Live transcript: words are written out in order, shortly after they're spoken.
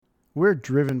We're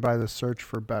driven by the search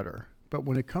for better, but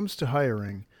when it comes to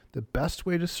hiring, the best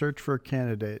way to search for a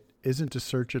candidate isn't to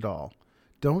search at all.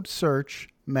 Don't search,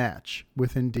 match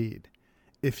with Indeed.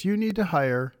 If you need to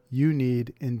hire, you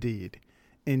need Indeed.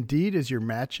 Indeed is your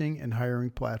matching and hiring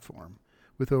platform.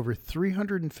 With over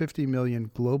 350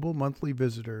 million global monthly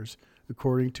visitors,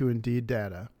 according to Indeed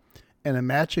data, and a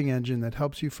matching engine that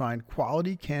helps you find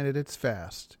quality candidates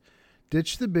fast.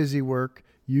 Ditch the busy work.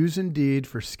 Use Indeed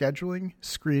for scheduling,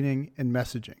 screening, and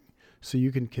messaging so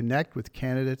you can connect with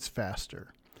candidates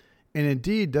faster. And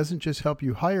Indeed doesn't just help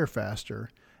you hire faster.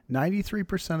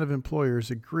 93% of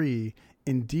employers agree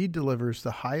Indeed delivers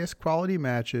the highest quality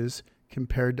matches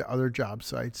compared to other job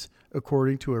sites,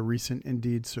 according to a recent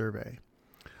Indeed survey.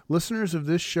 Listeners of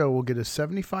this show will get a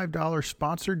 $75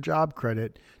 sponsored job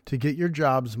credit to get your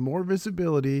jobs more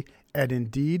visibility at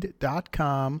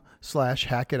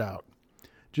Indeed.com/hackitout.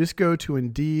 Just go to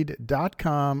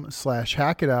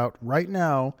Indeed.com/hackitout right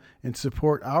now and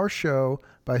support our show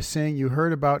by saying you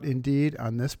heard about Indeed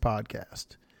on this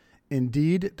podcast.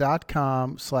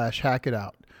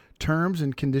 Indeed.com/hackitout. Terms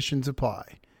and conditions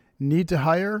apply. Need to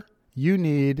hire? You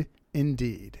need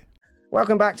Indeed.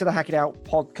 Welcome back to the Hack It Out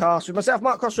podcast with myself,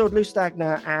 Mark Crossroad, Lou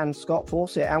Stagner, and Scott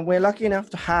Fawcett. And we're lucky enough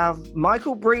to have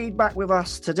Michael Breed back with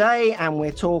us today, and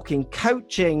we're talking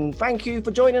coaching. Thank you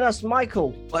for joining us,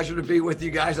 Michael. Pleasure to be with you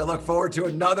guys. I look forward to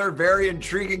another very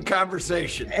intriguing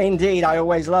conversation. Indeed. I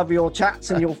always love your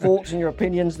chats and your thoughts and your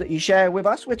opinions that you share with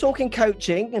us. We're talking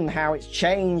coaching and how it's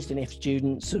changed and if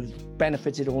students have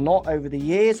benefited or not over the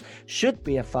years. Should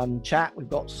be a fun chat. We've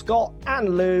got Scott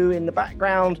and Lou in the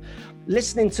background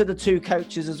listening to the two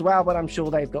coaches as well, but I'm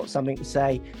sure they've got something to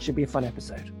say. Should be a fun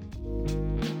episode.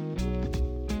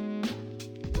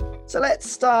 So let's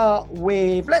start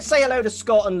with, let's say hello to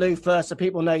Scott and Lou first so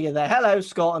people know you're there. Hello,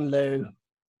 Scott and Lou.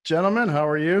 Gentlemen, how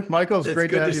are you? Michael, it's great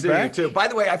to have you back. You too. By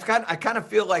the way, I kind of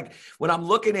feel like when I'm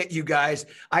looking at you guys,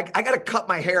 I got to cut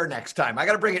my hair next time. I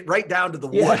got to bring it right down to the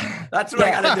wood. That's what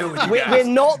I got to do with you guys. We're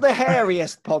not the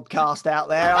hairiest podcast out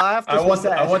there. I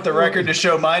want the record to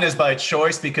show mine is by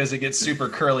choice because it gets super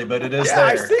curly, but it is there.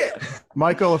 I see it.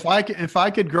 Michael, if I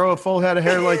could grow a full head of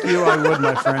hair like you, I would,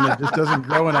 my friend. It just doesn't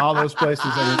grow in all those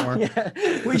places anymore.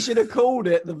 Yeah, we should have called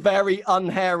it the Very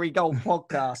Unhairy Golf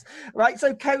Podcast. Right,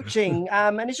 so coaching,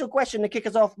 initial question to kick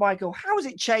us off, Michael. How has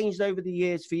it changed over the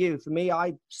years for you? For me,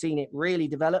 I've seen it really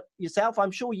develop. Yourself,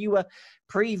 I'm sure you were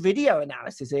pre-video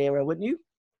analysis era, wouldn't you?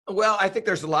 Well, I think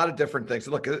there's a lot of different things.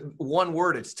 Look, one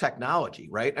word, it's technology,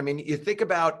 right? I mean, you think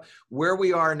about where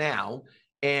we are now,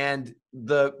 and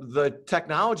the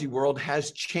technology world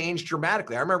has changed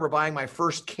dramatically. I remember buying my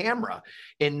first camera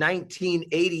in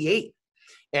 1988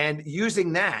 and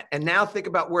using that. And now think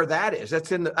about where that is.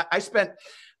 That's I spent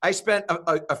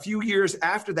a few years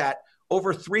after that,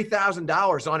 over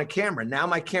 $3,000 on a camera. Now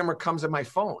my camera comes on my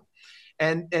phone.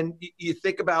 And you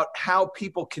think about how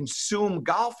people consume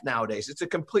golf nowadays. It's a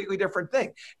completely different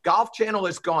thing. Golf Channel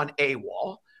has gone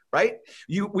AWOL. Right?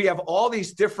 We have all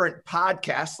these different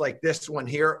podcasts like this one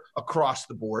here across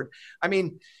the board. I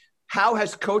mean, how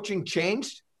has coaching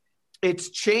changed?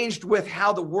 It's changed with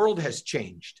how the world has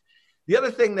changed. The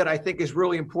other thing that I think is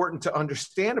really important to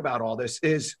understand about all this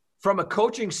is from a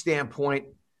coaching standpoint,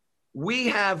 we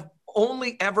have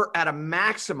only ever at a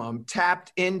maximum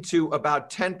tapped into about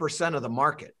 10% of the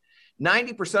market.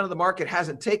 90% of the market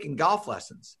hasn't taken golf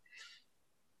lessons.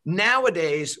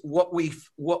 Nowadays, what we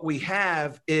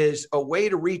have is a way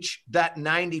to reach that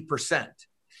 90%.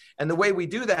 And the way we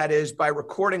do that is by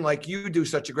recording, like you do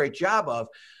such a great job of,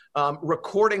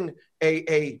 recording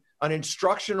an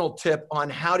instructional tip on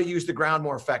how to use the ground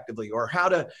more effectively or how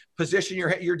to position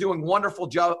you're doing wonderful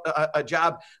job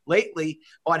lately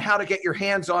on how to get your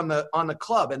hands on the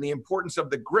club and the importance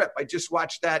of the grip. I just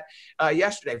watched that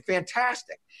yesterday.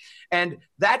 Fantastic. And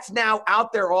that's now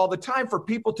out there all the time for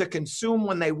people to consume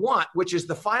when they want, which is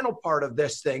the final part of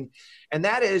this thing. And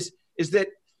that is that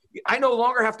I no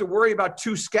longer have to worry about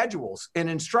two schedules in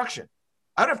instruction.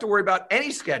 I don't have to worry about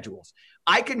any schedules.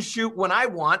 I can shoot when I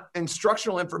want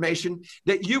instructional information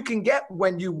that you can get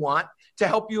when you want to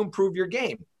help you improve your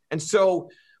game. And so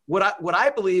what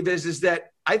I believe is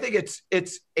that I think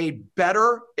it's a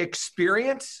better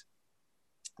experience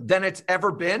than it's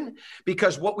ever been,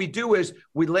 because what we do is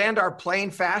we land our plane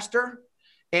faster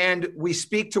and we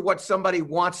speak to what somebody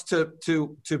wants to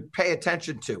pay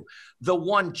attention to. The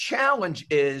one challenge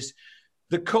is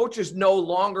the coach is no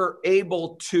longer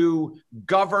able to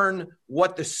govern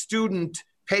what the student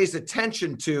pays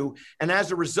attention to. And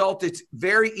as a result, it's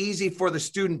very easy for the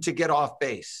student to get off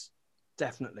base.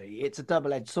 Definitely. It's a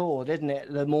double-edged sword, isn't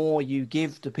it? The more you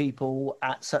give to people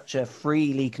at such a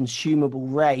freely consumable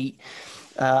rate,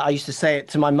 I used to say it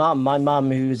to my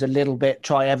mum, who's a little bit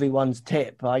try everyone's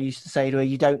tip. I used to say to her,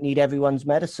 you don't need everyone's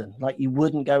medicine. Like, you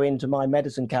wouldn't go into my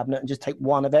medicine cabinet and just take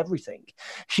one of everything.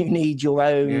 You need your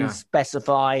own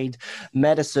specified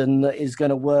medicine that is going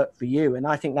to work for you. And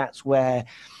I think that's where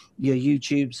your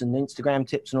YouTubes and Instagram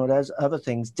tips and all those other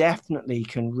things definitely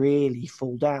can really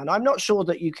fall down. I'm not sure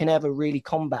that you can ever really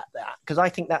combat that, because I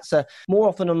think that's more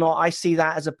often than not, I see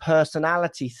that as a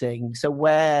personality thing. So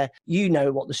where you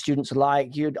know what the students are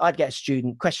like, I'd get a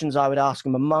student, questions I would ask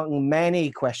them among many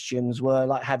questions were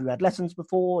like, have you had lessons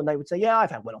before? And they would say, yeah,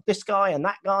 I've had one off this guy and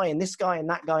that guy and this guy and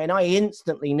that guy. And I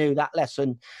instantly knew that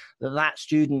lesson that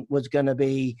student was going to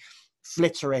be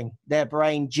flittering. Their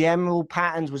brain general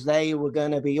patterns was they were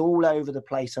going to be all over the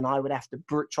place, and I would have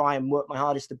to try and work my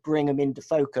hardest to bring them into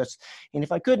focus. And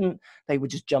if I couldn't, they would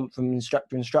just jump from instructor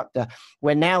to instructor,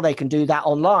 where now they can do that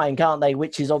online, can't they?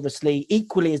 Which is obviously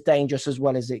equally as dangerous as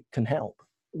well as it can help.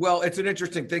 Well, it's an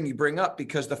interesting thing you bring up,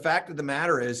 because the fact of the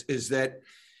matter is that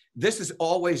this has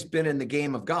always been in the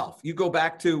game of golf. You go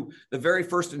back to the very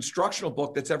first instructional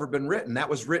book that's ever been written. That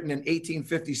was written in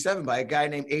 1857 by a guy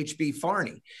named H.B.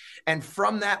 Farney. And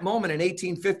from that moment in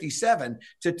 1857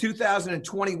 to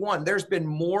 2021, there's been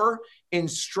more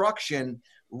instruction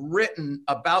written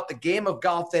about the game of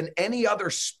golf than any other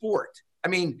sport. I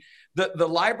mean, the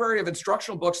library of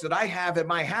instructional books that I have at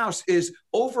my house is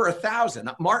over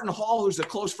 1,000. Martin Hall, who's a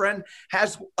close friend,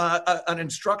 has an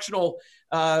instructional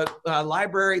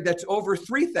library that's over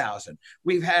 3,000.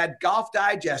 We've had Golf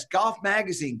Digest, Golf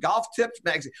Magazine, Golf Tips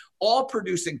Magazine, all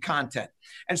producing content.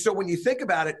 And so when you think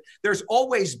about it, there's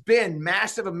always been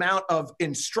massive amount of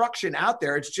instruction out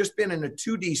there. It's just been in a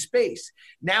 2D space.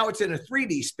 Now it's in a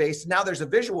 3D space. Now there's a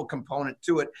visual component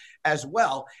to it as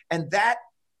well. And that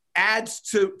adds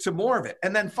to more of it.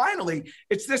 And then finally,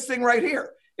 it's this thing right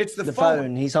here. It's the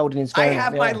phone. He's holding his phone. I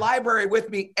have my library with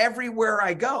me everywhere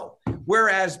I go.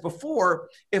 Whereas before,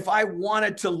 if I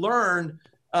wanted to learn,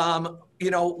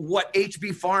 what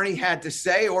H.B. Farney had to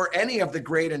say, or any of the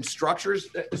great instructors,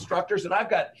 and I've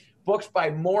got books by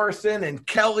Morrison and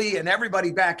Kelly and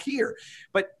everybody back here.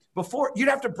 But before, you'd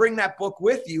have to bring that book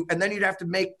with you, and then you'd have to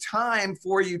make time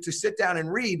for you to sit down and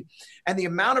read. And the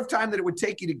amount of time that it would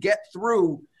take you to get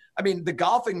through, I mean, the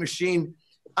golfing machine,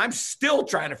 I'm still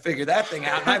trying to figure that thing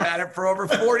out. I've had it for over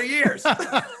 40 years.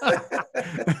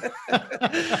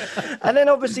 And then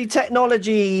obviously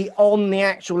technology on the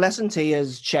actual lesson tee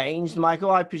has changed.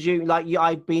 Michael, I presume, like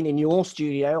I've been in your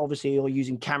studio, obviously you're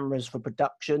using cameras for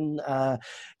production.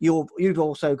 You've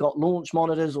also got launch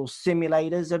monitors or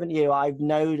simulators, haven't you? I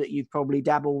know that you've probably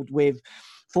dabbled with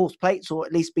force plates, or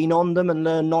at least been on them and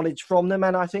learned knowledge from them.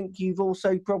 And I think you've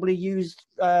also probably used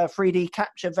 3D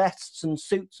capture vests and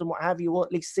suits and what have you, or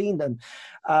at least seen them.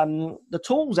 The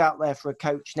tools out there for a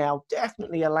coach now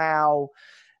definitely allow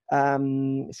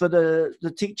for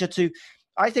the teacher to,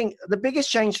 I think the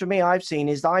biggest change for me I've seen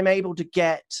is I'm able to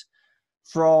get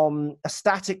from a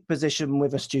static position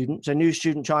with a student, a new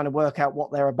student trying to work out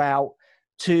what they're about,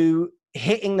 to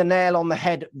hitting the nail on the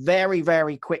head very,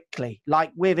 very quickly,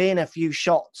 like within a few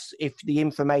shots, if the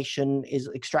information is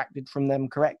extracted from them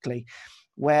correctly.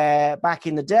 Where back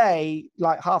in the day,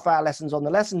 like half-hour lessons on the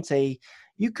lesson tee,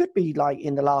 you could be like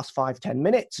in the last 5-10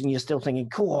 minutes and you're still thinking,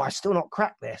 cool, I still not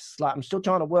cracked this. Like, I'm still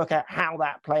trying to work out how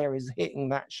that player is hitting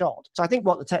that shot. So I think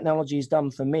what the technology has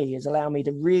done for me is allow me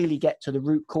to really get to the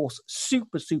root cause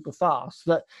super, super fast.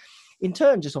 That in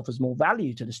turn just offers more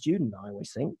value to the student, I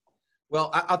always think. Well,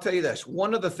 I'll tell you this.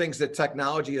 One of the things that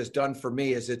technology has done for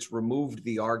me is it's removed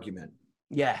the argument.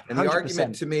 Yeah. 100%. And the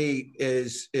argument to me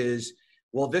is,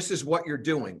 well, this is what you're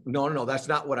doing. No, that's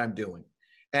not what I'm doing.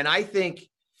 And I think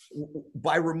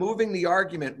by removing the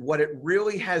argument, what it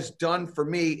really has done for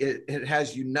me, it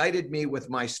has united me with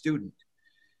my student.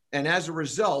 And as a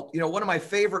result, one of my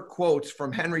favorite quotes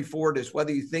from Henry Ford is,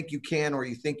 whether you think you can or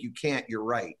you think you can't, you're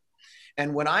right.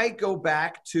 And when I go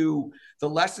back to the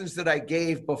lessons that I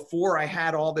gave before I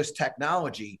had all this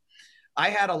technology, I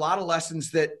had a lot of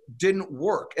lessons that didn't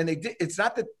work. And it's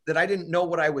not that I didn't know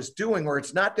what I was doing, or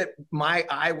it's not that my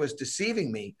eye was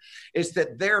deceiving me. It's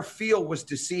that their feel was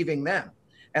deceiving them.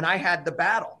 And I had the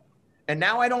battle. And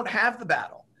now I don't have the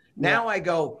battle. Now I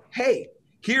go, hey,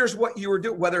 here's what you were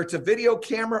doing, whether it's a video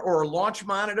camera or a launch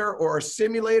monitor or a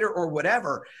simulator or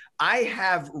whatever. I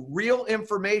have real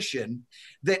information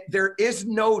that there is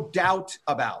no doubt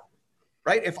about,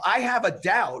 right? If I have a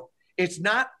doubt, it's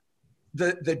not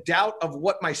the doubt of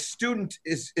what my student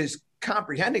is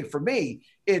comprehending. For me,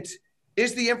 is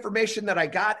the information that I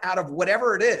got out of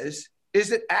whatever it is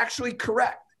it actually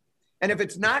correct? And if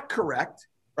it's not correct,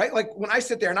 right? Like when I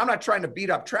sit there, and I'm not trying to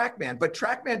beat up TrackMan, but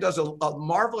TrackMan does a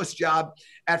marvelous job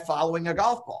at following a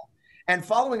golf ball. And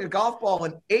following a golf ball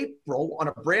in April on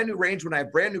a brand new range when I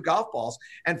have brand new golf balls,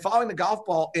 and following the golf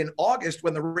ball in August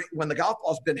when the golf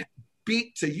ball's been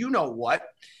beat to you know what,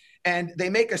 and they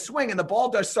make a swing and the ball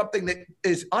does something that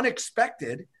is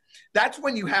unexpected, that's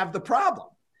when you have the problem.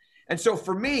 And so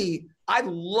for me, I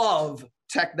love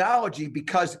technology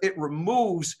because it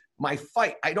removes my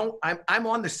fight. I'm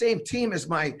on the same team as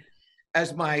my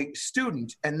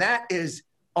student, and that is,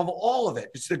 of all of it,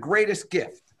 it's the greatest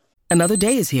gift. Another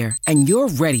day is here, and you're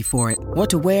ready for it. What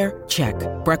to wear? Check.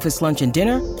 Breakfast, lunch, and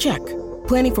dinner? Check.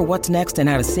 Planning for what's next and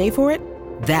how to save for it?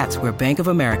 That's where Bank of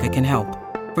America can help.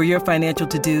 For your financial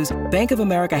to-dos, Bank of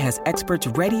America has experts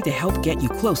ready to help get you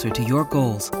closer to your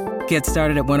goals. Get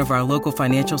started at one of our local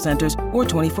financial centers or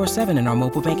 24/7 in our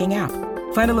mobile banking app.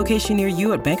 Find a location near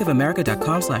you at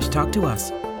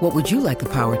bankofamerica.com/talktous. What would you like the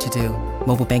power to do?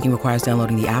 Mobile banking requires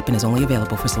downloading the app and is only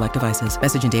available for select devices.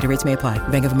 Message and data rates may apply.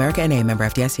 Bank of America N.A., member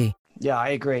FDIC. Yeah, I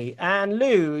agree. And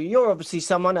Lou, you're obviously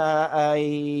someone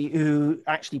who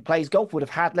actually plays golf, would have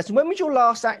had lessons. When was your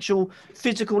last actual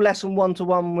physical lesson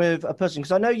one-to-one with a person?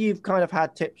 Because I know you've kind of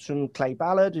had tips from Clay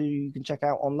Ballard, who you can check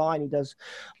out online. He does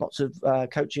lots of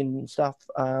coaching stuff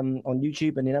on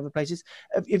YouTube and in other places.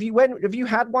 Have you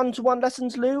had one-to-one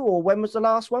lessons, Lou, or when was the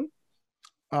last one?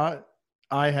 I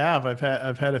have. I've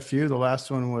had a few. The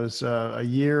last one was a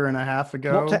year and a half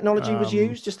ago. What technology was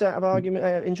used? Just out of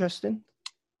argument, interesting.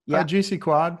 Yeah, GC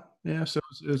Quad. Yeah. So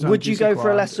it was would you GC go Quad.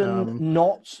 for a lesson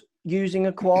not using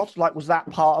a quad? Like, was that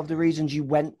part of the reasons you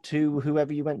went to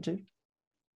whoever you went to?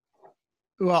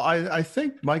 Well, I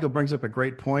think Michael brings up a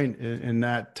great point in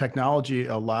that technology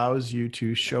allows you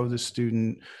to show the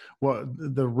student what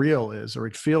the real is, or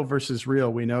feel versus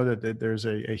real. We know that there's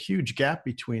a huge gap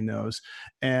between those.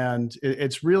 And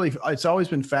it's always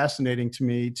been fascinating to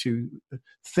me to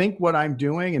think what I'm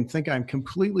doing and think I'm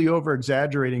completely over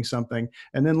exaggerating something,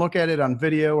 and then look at it on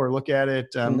video or look at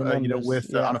it, on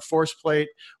a force plate,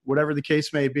 whatever the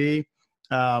case may be.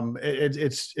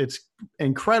 It's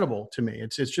incredible to me.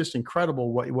 It's just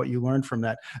incredible what you learn from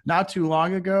that. Not too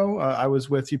long ago, I was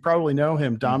with, you probably know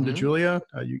him, Dom DeJulia.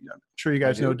 I'm sure you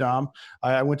guys know Dom.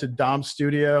 I went to Dom's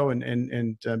studio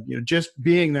and just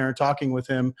being there and talking with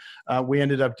him, we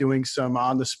ended up doing some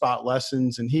on the spot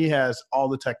lessons, and he has all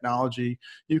the technology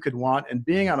you could want. And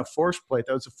being on a force plate,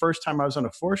 that was the first time I was on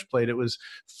a force plate. It was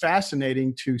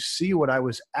fascinating to see what I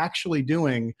was actually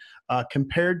doing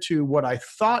compared to what I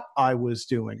thought I was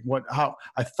doing, how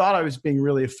I thought I was being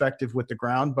really effective with the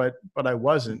ground, but I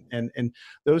wasn't. And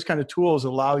those kind of tools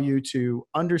allow you to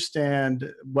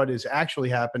understand what is actually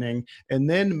happening and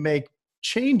then make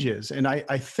changes. And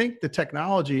I think the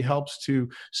technology helps to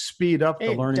speed up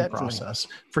the learning process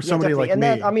for somebody like me.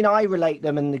 Then, I relate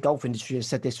them, and the golf industry has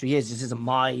said this for years. This isn't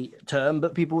my term,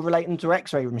 but people relate them to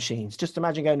x-ray machines. Just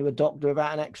imagine going to a doctor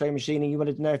about an x-ray machine and you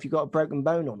wanted to know if you've got a broken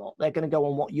bone or not. They're going to go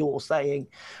on what you're saying,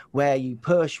 where you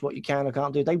push, what you can or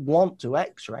can't do. They want to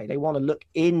x-ray. They want to look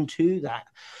into that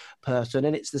person.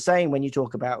 And it's the same when you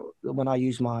talk about when I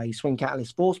use my Swing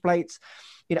Catalyst force plates.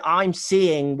 I'm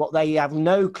seeing what they have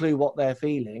no clue what they're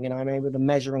feeling, and I'm able to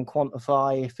measure and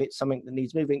quantify if it's something that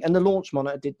needs moving. And the launch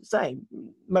monitor did the same.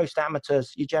 Most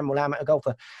amateurs, your general amateur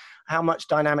golfer, how much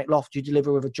dynamic loft do you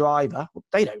deliver with a driver? Well,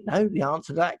 they don't know the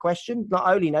answer to that question.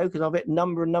 I only know because I've hit a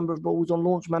number of balls on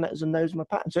launch monitors and those are my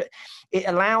patterns. So it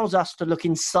allows us to look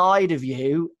inside of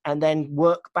you and then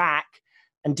work back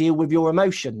and deal with your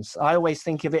emotions. I always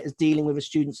think of it as dealing with a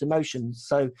student's emotions.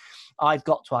 So I've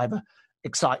got to either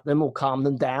excite them or calm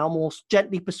them down or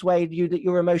gently persuade you that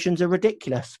your emotions are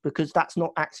ridiculous, because that's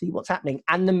not actually what's happening.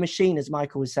 And the machine, as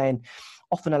Michael was saying,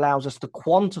 often allows us to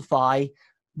quantify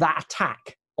that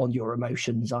attack on your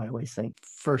emotions, I always think.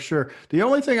 For sure. The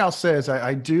only thing I'll say is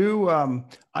I do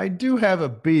have a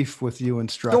beef with you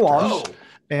instructors. Go on.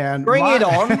 And bring it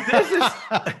on. All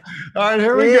right,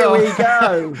 here we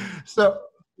go. So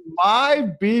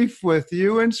my beef with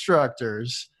you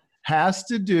instructors has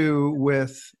to do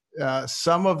with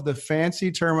some of the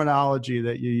fancy terminology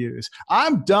that you use.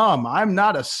 I'm dumb. I'm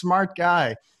not a smart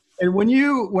guy. And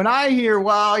when I hear,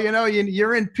 well,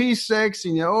 you're in P6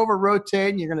 and you over rotate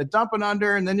and you're going to dump it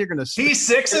under and then you're going to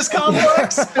P6 is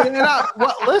complex.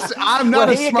 Listen, I'm not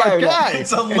a smart guy.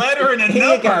 It's a letter and a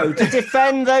here number. You go to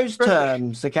defend those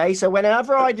terms. Okay, so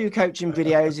whenever I do coaching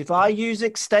videos, if I use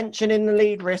extension in the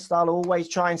lead wrist, I'll always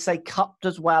try and say cupped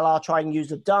as well. I'll try and use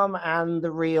the dumb and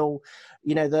the real.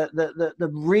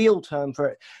 The real term for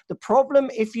it. The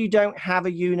problem, if you don't have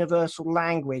a universal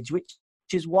language, which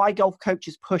is why golf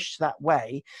coaches push that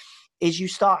way, is you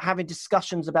start having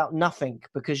discussions about nothing,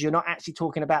 because you're not actually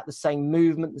talking about the same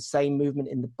movement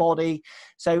in the body.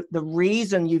 So the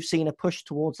reason you've seen a push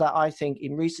towards that, I think,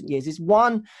 in recent years is,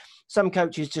 one, Some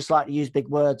coaches just like to use big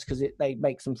words because they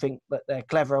makes them think that they're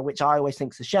cleverer, which I always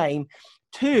think is a shame.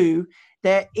 2,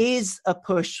 there is a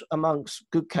push amongst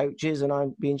good coaches, and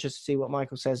I'd be interested to see what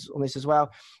Michael says on this as well,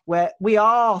 where we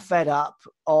are fed up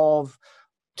of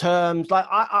terms like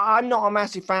I'm not a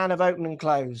massive fan of open and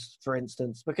closed, for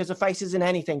instance, because a face isn't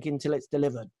anything until it's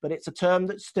delivered, but it's a term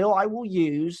that still I will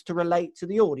use to relate to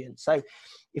the audience. So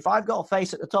if I've got a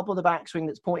face at the top of the backswing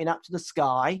that's pointing up to the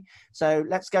sky, so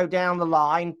let's go down the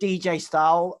line, DJ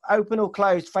style, open or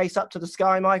closed, face up to the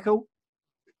sky, Michael?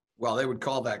 Well, they would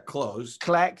call that closed.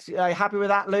 Correct. Are you happy with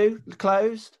that, Lou?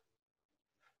 Closed?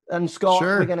 And Scott,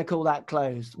 Sure. We're going to call that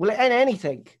closed. Well, and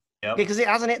anything. Yep. Because it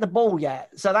hasn't hit the ball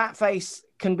yet. So that face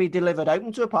can be delivered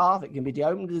open to a path. It can be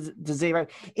open to zero.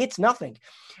 It's nothing.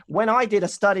 When I did a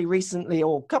study recently,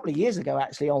 or a couple of years ago,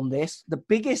 actually, on this, the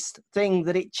biggest thing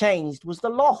that it changed was the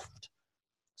loft.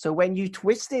 So when you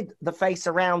twisted the face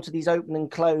around to these open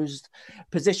and closed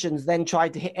positions, then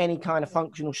tried to hit any kind of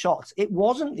functional shots, it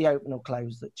wasn't the open or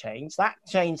closed that changed. That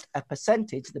changed a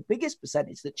percentage. The biggest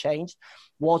percentage that changed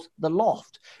was the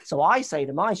loft. So I say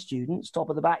to my students,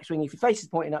 top of the backswing, if your face is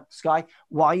pointing up the sky,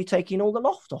 why are you taking all the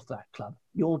loft off that club?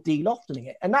 You're de-lofting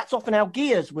it. And that's often how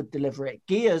gears would deliver it.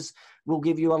 Gears will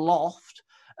give you a loft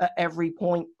at every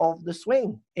point of the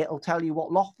swing. It'll tell you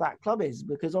what loft that club is,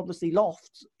 because obviously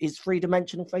loft is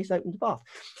 3-dimensional face open to path.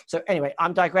 So anyway,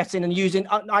 I'm digressing and using,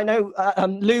 I know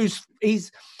Lou's,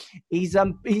 he's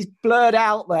blurred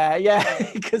out there,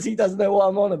 yeah, because he doesn't know what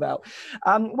I'm on about.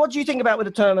 What do you think about with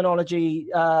the terminology,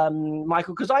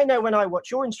 Michael? Because I know when I watch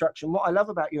your instruction, what I love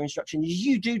about your instruction is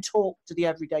you do talk to the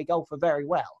everyday golfer very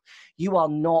well. You are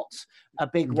not a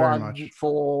big Very one much.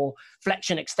 for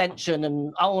flexion, extension,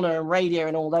 and ulnar and radio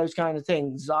and all those kind of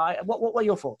things. What were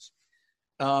your thoughts?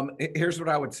 Here's what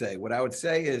I would say. What I would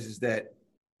say is that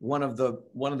one of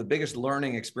the biggest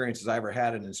learning experiences I ever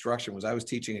had in instruction was I was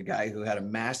teaching a guy who had a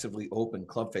massively open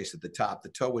club face at the top. The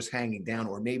toe was hanging down,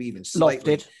 or maybe even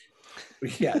slightly.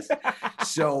 Lofted. Yes.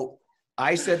 So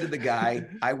I said to the guy,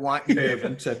 I want you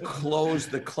to close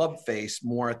the club face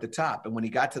more at the top. And when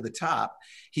he got to the top,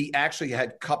 he actually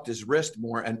had cupped his wrist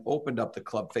more and opened up the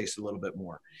club face a little bit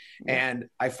more. And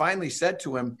I finally said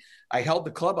to him, I held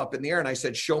the club up in the air and I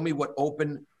said, show me what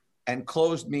open and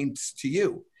closed means to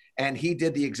you. And he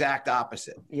did the exact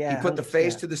opposite. Yeah, he put the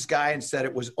face 100%. to the sky and said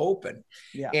it was open.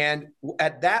 Yeah. And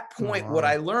at that point, what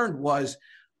I learned was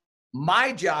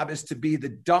my job is to be the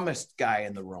dumbest guy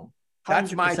in the room.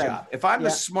 That's my 100%. job. If I'm the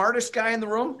smartest guy in the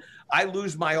room, I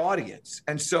lose my audience.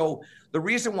 And so the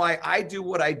reason why I do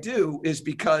what I do is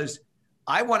because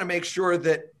I want to make sure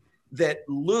that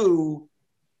Lou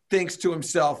thinks to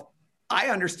himself, I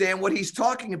understand what he's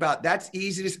talking about. That's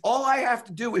easy. All I have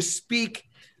to do is speak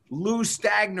Lou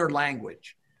Stagner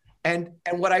language. And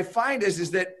what I find is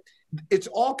that it's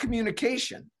all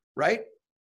communication, right?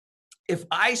 If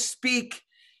I speak,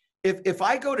 if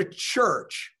I go to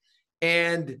church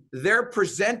and they're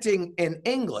presenting in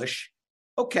English,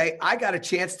 okay, I got a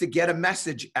chance to get a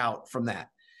message out from that.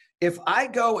 If I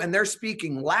go and they're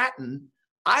speaking Latin,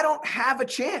 I don't have a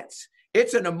chance.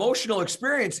 It's an emotional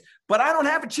experience, but I don't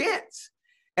have a chance.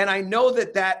 And I know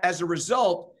that as a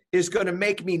result is going to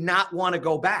make me not want to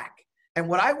go back. And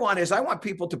what I want is I want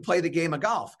people to play the game of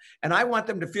golf, and I want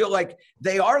them to feel like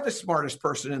they are the smartest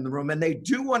person in the room and they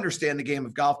do understand the game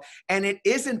of golf. And it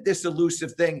isn't this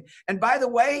elusive thing. And by the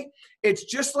way, it's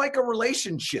just like a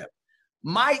relationship.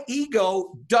 My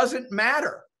ego doesn't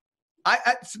matter. I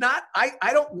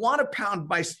don't want to pound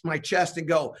my chest and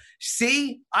go,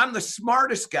 see, I'm the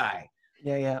smartest guy.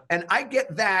 Yeah. And I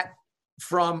get that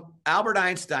from Albert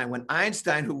Einstein. When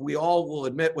Einstein, who we all will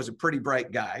admit was a pretty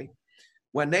bright guy,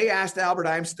 when they asked Albert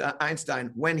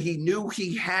Einstein, when he knew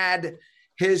he had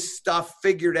his stuff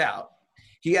figured out,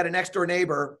 he had a next door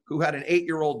neighbor who had an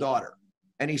 8-year-old daughter.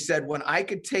 And he said, when I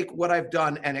could take what I've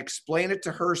done and explain it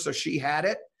to her so she had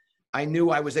it, I knew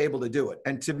I was able to do it.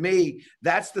 And to me,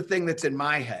 that's the thing that's in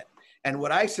my head. And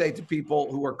what I say to people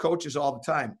who are coaches all the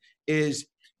time is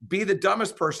be the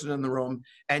dumbest person in the room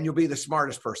and you'll be the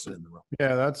smartest person in the room.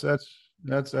 Yeah,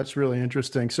 that's really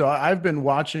interesting. So I've been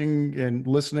watching and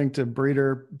listening to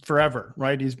Breeder forever,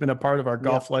 right? He's been a part of our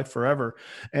golf life forever.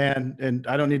 And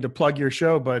I don't need to plug your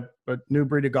show, but New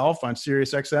Breed of Golf on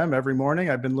Sirius XM every morning.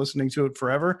 I've been listening to it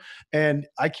forever. And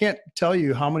I can't tell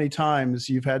you how many times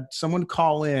you've had someone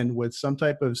call in with some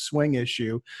type of swing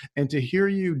issue, and to hear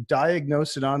you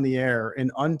diagnose it on the air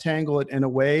and untangle it in a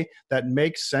way that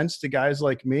makes sense to guys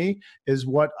like me is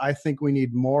what I think we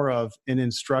need more of in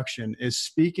instruction, is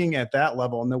speaking at that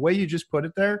level. And the way you just put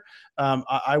it there,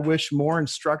 I wish more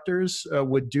instructors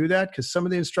would do that, because some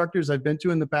of the instructors I've been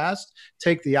to in the past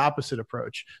take the opposite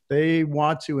approach. They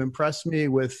want to impress me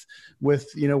with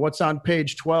what's on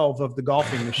page 12 of the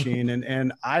golfing machine,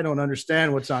 and I don't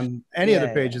understand what's on any of the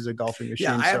pages of golfing machine.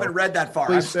 Yeah, I haven't read that far.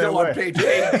 I'm still on page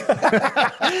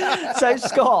 8. So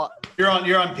Scott, you're on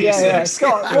P6. Yeah.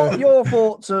 Scott, what are your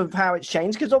thoughts of how it's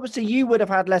changed? Because obviously you would have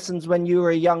had lessons when you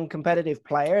were a young competitive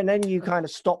player, and then you kind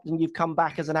of stopped and you've come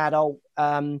back as an adult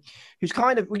who's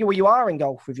kind of, well, you are in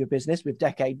golf with your business with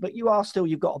Decade, but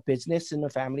you've got a business and a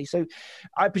family. So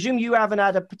I presume you haven't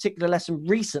had a particular lesson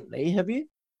recently, have you?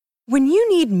 When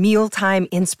you need mealtime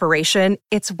inspiration,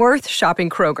 it's worth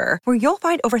shopping Kroger, where you'll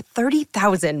find over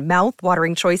 30,000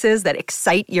 mouth-watering choices that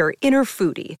excite your inner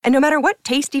foodie. And no matter what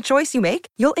tasty choice you make,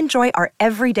 you'll enjoy our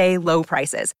everyday low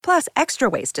prices, plus extra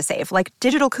ways to save, like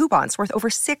digital coupons worth over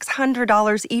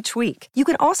 $600 each week. You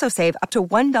can also save up to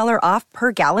 $1 off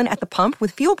per gallon at the pump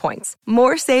with fuel points.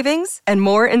 More savings and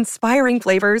more inspiring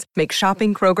flavors make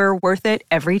shopping Kroger worth it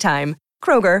every time.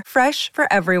 Kroger, fresh for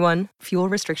everyone. Fuel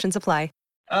restrictions apply.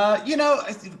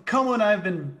 Como and I have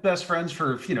been best friends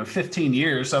for, 15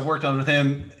 years. I've worked on with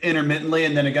him intermittently.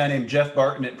 And then a guy named Jeff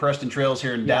Barton at Preston Trails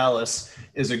here in Dallas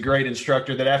is a great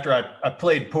instructor that after I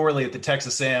played poorly at the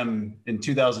Texas AM in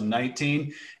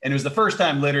 2019. And it was the first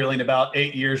time literally in about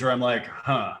 8 years where I'm like,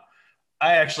 I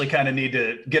actually kind of need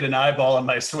to get an eyeball on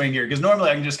my swing here. Because normally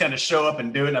I can just kind of show up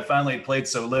and do it. And I finally played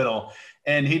so little.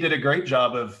 And he did a great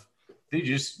job of you're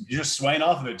just swaying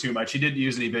off of it too much. He didn't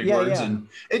use any big words. Yeah. And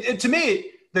it to me,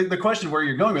 the question where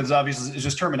you're going with is obviously is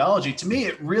just terminology. To me,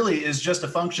 it really is just a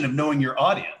function of knowing your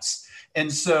audience. And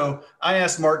so I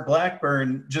asked Mark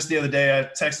Blackburn just the other day, I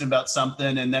texted him about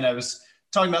something, and then I was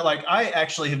talking about, like, I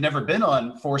actually have never been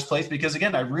on force plates because,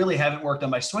 again, I really haven't worked on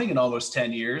my swing in almost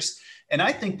 10 years. And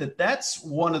I think that that's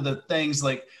one of the things,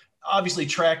 like, obviously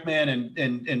TrackMan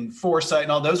and Foresight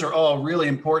and all those are all really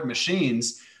important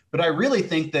machines. But I really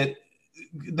think that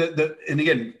and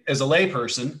again, as a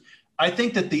layperson, I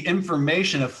think that the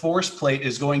information a force plate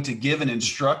is going to give an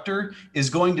instructor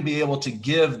is going to be able to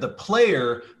give the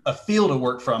player a feel to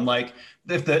work from. Like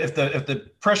if the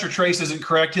pressure trace isn't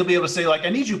correct, he'll be able to say, like, I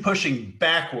need you pushing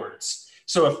backwards.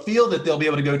 So a feel that they'll be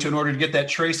able to go to in order to get that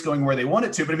trace going where they want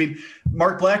it to. But I mean,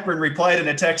 Mark Blackburn replied in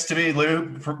a text to me, Lou,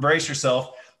 brace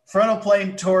yourself. Frontal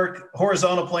plane torque,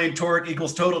 horizontal plane torque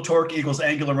equals total torque equals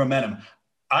angular momentum.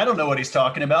 I don't know what he's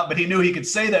talking about, but he knew he could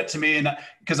say that to me, and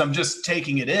because I'm just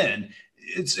taking it in.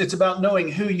 It's about knowing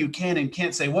who you can and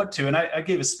can't say what to. And I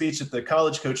gave a speech at the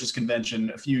College Coaches Convention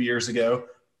a few years ago,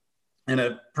 and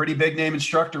a pretty big name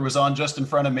instructor was on just in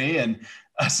front of me. And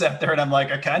I sat there and I'm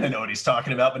like, I kind of know what he's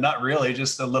talking about, but not really,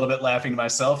 just a little bit laughing to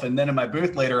myself. And then in my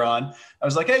booth later on, I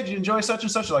was like, hey, did you enjoy such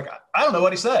and such? They're like, I don't know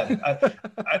what he said.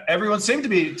 Everyone seemed to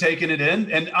be taking it in.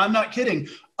 And I'm not kidding.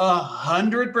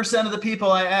 100% of the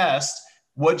people I asked,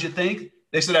 what'd you think?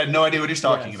 They said, I had no idea what he's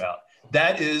talking about.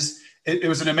 That is, it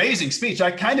was an amazing speech. I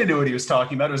kind of knew what he was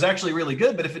talking about. It was actually really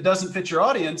good, but if it doesn't fit your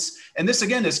audience, and this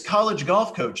again is college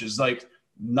golf coaches, like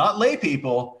not lay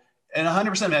people, and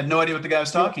 100% had no idea what the guy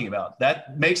was talking about.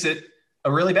 That makes it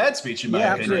a really bad speech in my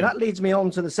opinion. Absolutely. That leads me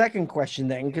on to the second question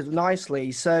then, because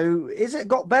nicely. So is it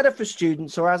got better for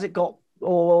students, or has it got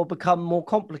or become more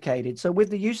complicated? So with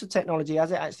the use of technology,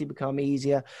 has it actually become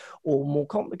easier or more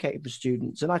complicated for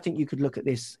students? And I think you could look at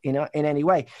this in any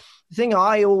way. The thing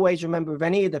I always remember of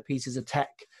any of the pieces of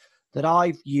tech that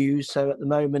I've used, so at the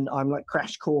moment I'm like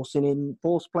crash coursing in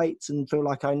force plates and feel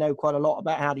like I know quite a lot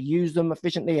about how to use them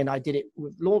efficiently, and I did it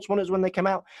with launch monitors when they came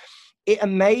out. It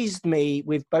amazed me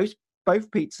with both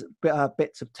bits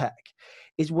of tech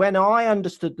is when I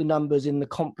understood the numbers in the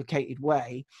complicated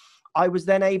way, I was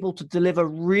then able to deliver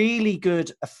really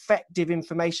good, effective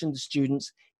information to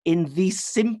students in the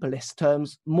simplest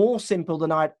terms, more simple than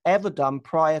I'd ever done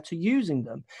prior to using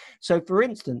them. So for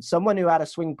instance, someone who had a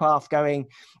swing path going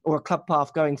or a club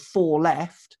path going 4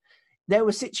 left, there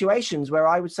were situations where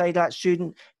I would say to that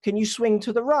student, can you swing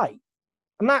to the right?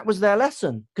 And that was their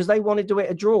lesson, because they wanted to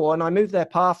hit a draw, and I moved their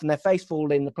path and their face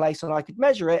fall in the place and I could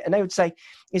measure it. And they would say,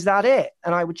 is that it?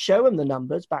 And I would show them the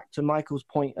numbers, back to Michael's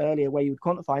point earlier where you would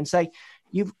quantify and say,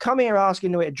 you've come here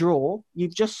asking to hit a draw.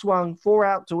 You've just swung 4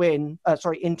 out to in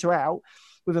to out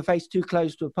with a face too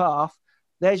close to a path.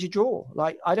 There's your draw.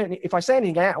 Like, if I say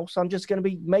anything else, I'm just going to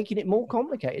be making it more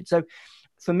complicated. So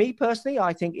for me personally,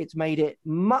 I think it's made it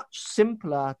much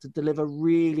simpler to deliver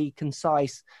really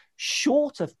concise,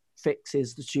 shorter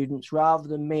fixes to students rather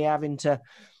than me having to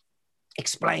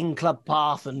explain club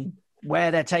path and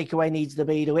where their takeaway needs to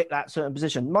be to hit that certain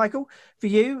position. Michael, for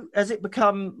you, has it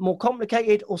become more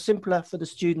complicated or simpler for the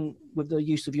student with the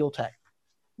use of your tech?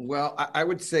 Well, I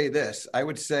would say this. I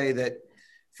would say that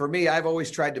for me, I've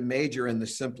always tried to major in the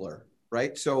simpler,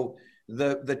 right? So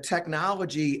the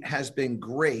technology has been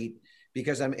great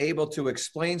because I'm able to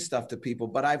explain stuff to people.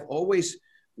 But I've always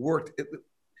worked,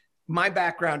 my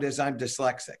background is I'm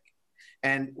dyslexic.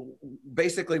 And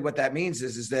basically what that means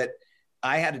is that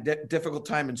I had a difficult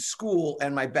time in school,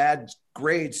 and my bad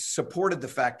grades supported the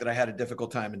fact that I had a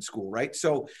difficult time in school, right?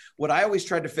 So what I always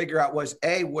tried to figure out was,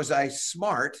 A, was I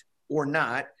smart or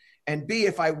not? And B,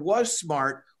 if I was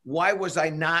smart, why was I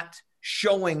not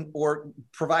showing or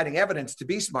providing evidence to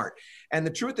be smart? And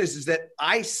the truth is that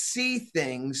I see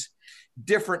things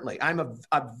differently. I'm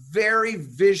a very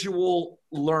visual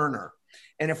learner.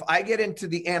 And if I get into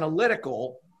the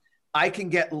analytical, I can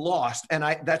get lost. And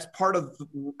that's part of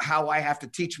how I have to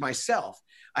teach myself.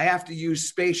 I have to use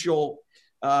spatial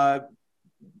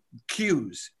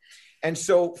cues. And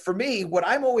so for me, what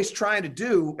I'm always trying to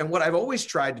do, and what I've always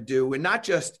tried to do, and not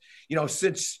just,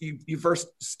 since you first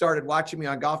started watching me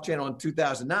on Golf Channel in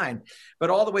 2009, but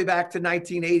all the way back to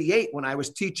 1988 when I was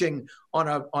teaching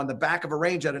on the back of a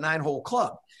range at a 9-hole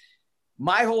club.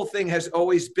 My whole thing has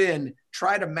always been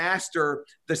try to master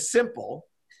the simple,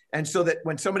 and so that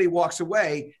when somebody walks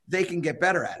away, they can get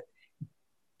better at it.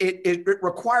 It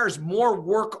requires more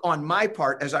work on my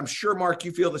part, as I'm sure, Mark,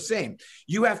 you feel the same.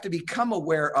 You have to become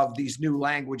aware of these new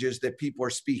languages that people are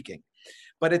speaking.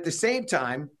 But at the same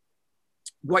time,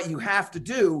 what you have to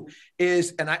do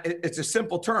is, and it's a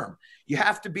simple term, you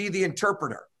have to be the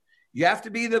interpreter. You have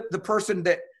to be the person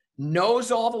that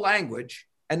knows all the language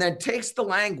and then takes the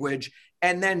language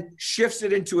and then shifts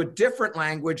it into a different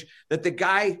language that the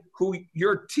guy who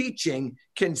you're teaching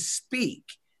can speak.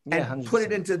 And put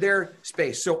it into their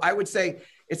space. So I would say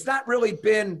it's not really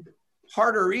been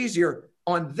harder or easier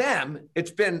on them.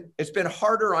 It's been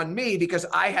harder on me because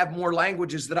I have more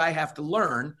languages that I have to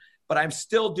learn, but I'm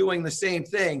still doing the same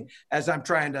thing as I'm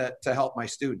trying to help my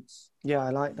students. Yeah, I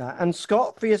like that. And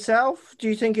Scott, for yourself, do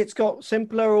you think it's got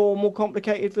simpler or more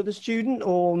complicated for the student,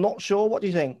 or not sure? What do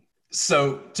you think?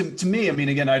 So to me, I mean,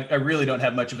 again, I really don't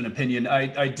have much of an opinion.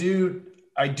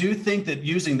 I do think that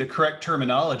using the correct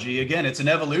terminology, again, it's an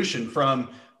evolution from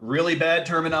really bad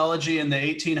terminology in the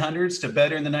 1800s to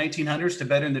better in the 1900s to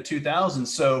better in the 2000s.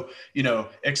 So,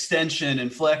 extension,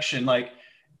 inflection, like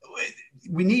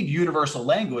we need universal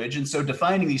language. And so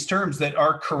defining these terms that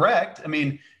are correct, I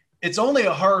mean, it's only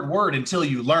a hard word until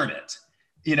you learn it.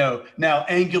 Now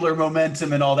angular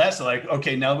momentum and all that. So like,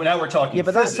 okay, now we're talking. Yeah,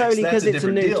 but physics. that's only because it's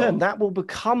a new deal. term. That will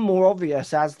become more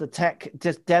obvious as the tech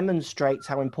just demonstrates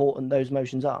how important those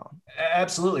motions are.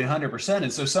 Absolutely, 100%.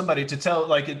 And so somebody to tell,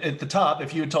 like at the top,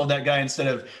 if you had told that guy instead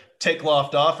of take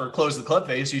loft off or close the club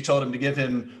face, you told him to give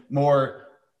him more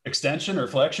extension or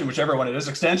flexion, whichever one it is,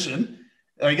 extension.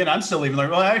 Again, I'm still even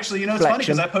learning. Well, actually, it's funny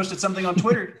because I posted something on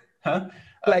Twitter.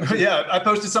 Yeah, I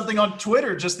posted something on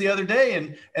Twitter just the other day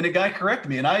and a guy corrected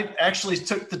me, and I actually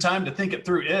took the time to think it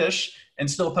through ish and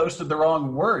still posted the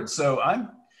wrong word. So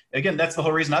that's the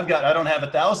whole reason I don't have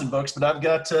 1,000 books, but I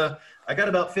got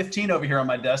about 15 over here on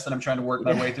my desk that I'm trying to work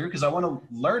my way through because I want to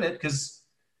learn it because,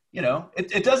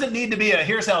 it doesn't need to be a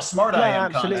here's how smart I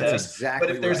am contest, exactly,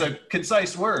 but if there's a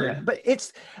concise word. Yeah, but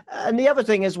and the other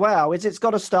thing as well is it's got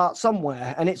to start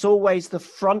somewhere, and it's always the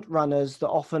front runners that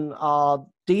often are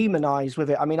demonized with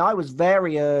it. I mean, I was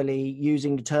very early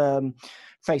using the term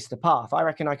face the path. I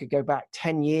reckon I could go back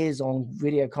 10 years on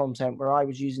video content where I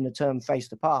was using the term face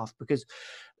the path because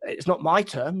it's not my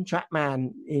term.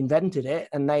 TrackMan invented it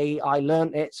and I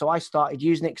learned it. So I started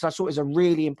using it because I saw it as a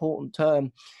really important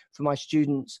term for my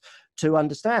students to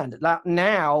understand.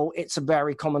 Now it's a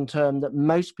very common term that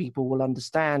most people will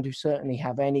understand who certainly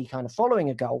have any kind of following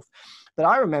of golf. But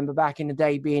I remember back in the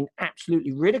day being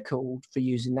absolutely ridiculed for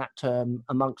using that term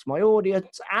amongst my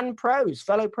audience, and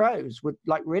fellow pros would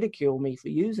ridicule me for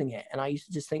using it. And I used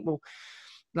to just think, well,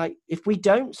 if we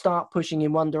don't start pushing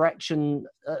in one direction,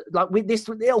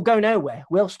 it'll go nowhere.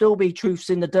 We'll still be truths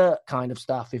in the dirt kind of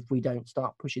stuff if we don't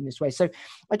start pushing this way. So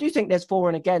I do think there's for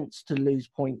and against to lose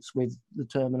points with the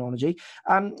terminology.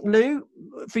 Lou,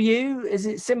 for you, is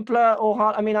it simpler or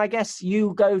hard? I mean, I guess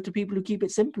you go to people who keep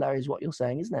it simpler is what you're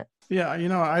saying, isn't it? Yeah.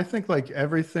 I think like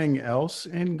everything else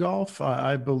in golf,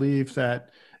 I believe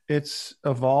that it's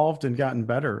evolved and gotten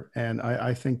better. And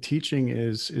I think teaching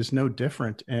is no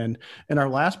different. And in our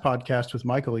last podcast with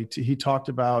Michael, he talked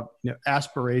about,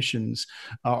 aspirations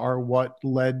are what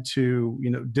led to,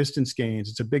 distance gains.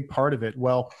 It's a big part of it.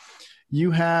 Well,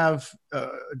 you have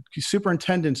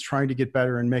superintendents trying to get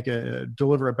better and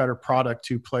deliver a better product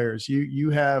to players. You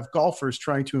have golfers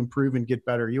trying to improve and get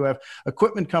better. You have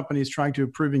equipment companies trying to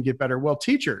improve and get better. Well,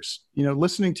 teachers,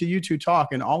 listening to you two talk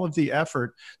and all of the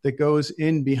effort that goes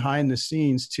in behind the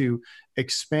scenes to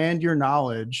expand your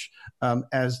knowledge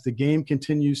as the game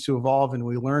continues to evolve and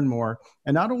we learn more.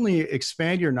 And not only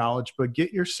expand your knowledge, but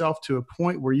get yourself to a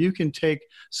point where you can take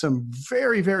some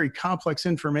very, very complex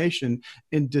information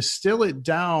and distill it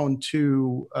down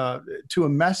to a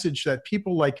message that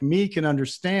people like me can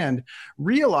understand,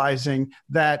 realizing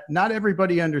that not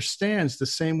everybody understands the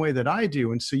same way that I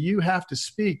do. And so you have to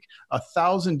speak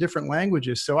 1,000 different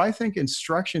languages. So I think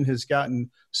instruction has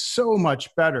gotten so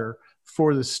much better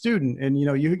for the student. And,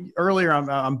 you earlier,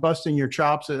 I'm busting your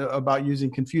chops about using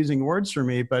confusing words for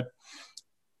me, but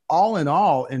all in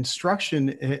all,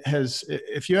 instruction has,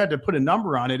 if you had to put a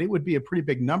number on it, it would be a pretty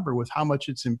big number with how much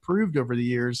it's improved over the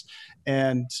years.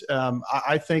 And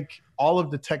I think all of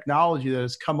the technology that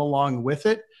has come along with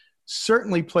it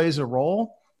certainly plays a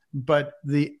role, but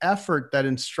the effort that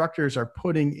instructors are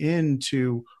putting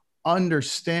into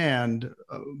understand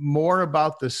more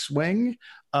about the swing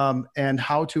and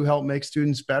how to help make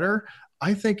students better,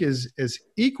 I think is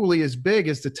equally as big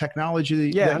as the technology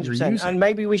that you're using. And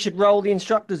maybe we should roll the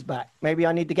instructors back. Maybe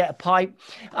I need to get a pipe.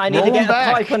 I need to get a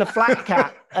pipe and a flat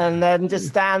cap and then just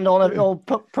stand on it or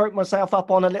poke myself up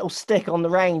on a little stick on the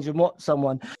range and watch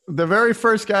someone. The very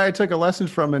first guy I took a lesson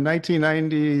from in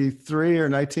 1993 or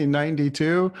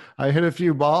 1992, I hit a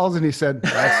few balls and he said,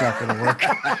 "That's not going to work."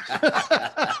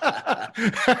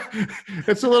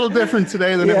 It's a little different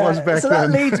today than it was back then. So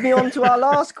that leads me on to our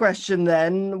last question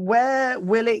then. Where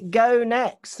will it go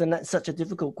next? And that's such a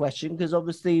difficult question because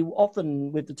obviously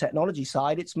often with the technology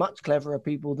side, it's much cleverer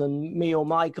people than me or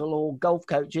Michael or golf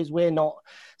coaches. We're not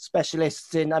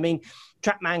specialists in,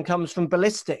 TrackMan comes from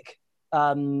ballistic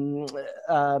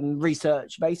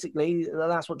research. Basically,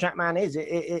 that's what TrackMan is.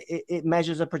 It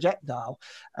measures a projectile.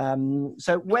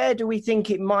 So where do we think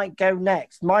it might go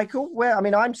next, Michael?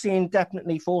 I'm seeing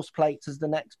definitely force plates as the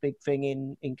next big thing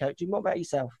in coaching. What about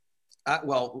yourself?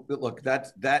 Well, look,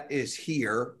 that is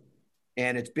here,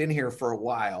 and it's been here for a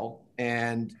while,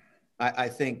 and I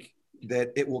think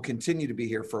that it will continue to be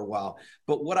here for a while.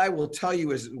 But what I will tell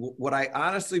you is what I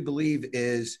honestly believe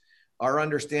is our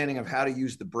understanding of how to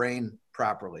use the brain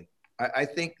properly. I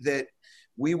think that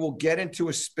we will get into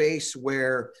a space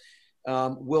where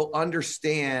we'll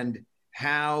understand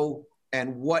how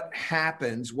and what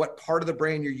happens, what part of the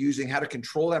brain you're using, how to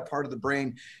control that part of the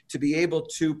brain to be able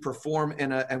to perform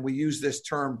and we use this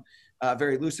term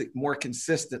very loosely, more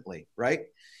consistently, right?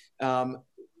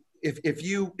 If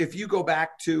you go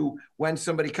back to when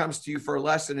somebody comes to you for a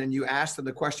lesson and you ask them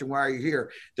the question, "Why are you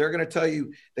here?" They're going to tell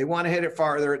you they want to hit it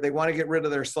farther, they want to get rid of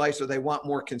their slice, or they want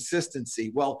more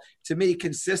consistency. Well, to me,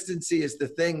 consistency is the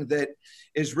thing that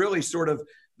is really sort of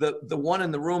the one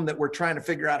in the room that we're trying to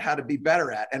figure out how to be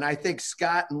better at. And I think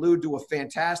Scott and Lou do a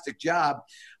fantastic job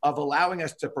of allowing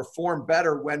us to perform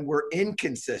better when we're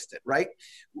inconsistent, right?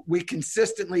 We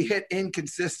consistently hit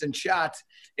inconsistent shots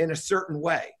in a certain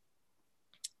way.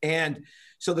 And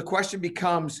so the question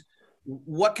becomes,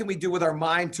 what can we do with our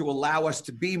mind to allow us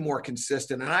to be more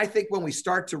consistent? And I think when we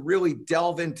start to really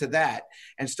delve into that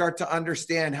and start to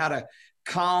understand how to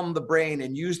calm the brain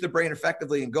and use the brain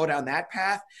effectively and go down that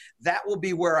path, that will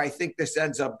be where I think this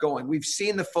ends up going. We've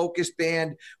seen the focus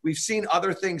band. We've seen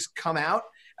other things come out.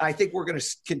 I think we're going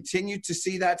to continue to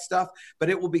see that stuff, but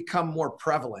it will become more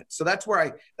prevalent. So that's where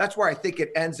I think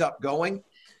it ends up going.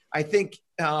 I think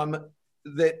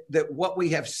that what we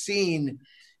have seen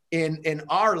in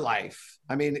our life,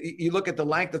 you look at the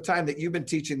length of time that you've been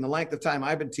teaching, the length of time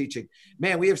I've been teaching,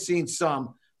 man, we have seen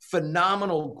some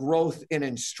phenomenal growth in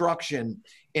instruction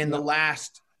in the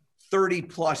last 30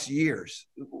 plus years,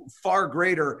 far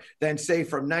greater than say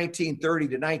from 1930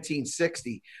 to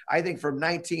 1960. I think from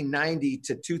 1990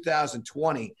 to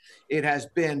 2020, it has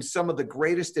been some of the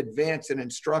greatest advance in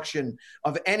instruction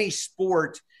of any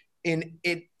sport in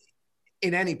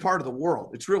any part of the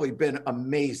world. It's really been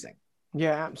amazing.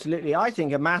 Yeah, absolutely. I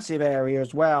think a massive area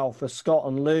as well for Scott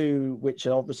and Lou, which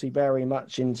are obviously very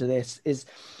much into this, is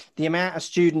the amount of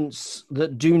students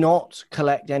that do not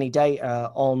collect any data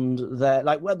on their,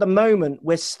 at the moment,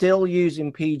 we're still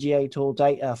using PGA Tour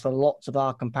data for lots of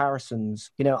our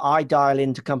comparisons. I dial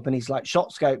into companies like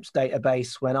ShotScope's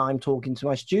database when I'm talking to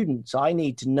my students. I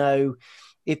need to know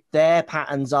if their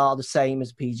patterns are the same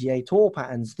as PGA Tour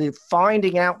patterns.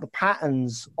 Finding out the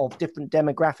patterns of different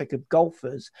demographic of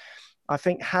golfers, I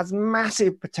think, has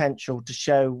massive potential to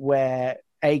show where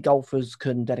A, golfers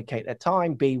can dedicate their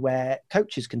time, B, where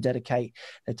coaches can dedicate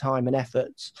their time and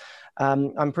efforts.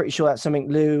 I'm pretty sure that's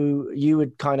something, Lou, you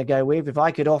would kind of go with. If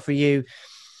I could offer you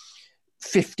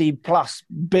 50 plus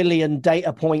billion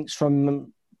data points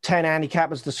from 10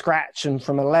 handicappers to scratch and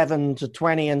from 11 to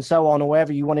 20 and so on, or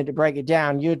wherever you wanted to break it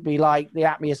down, you'd be like the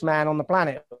happiest man on the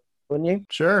planet, wouldn't you?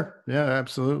 Sure. Yeah,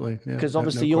 absolutely. Because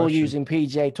obviously you're using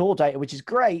PGA Tour data, which is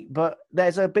great, but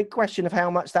there's a big question of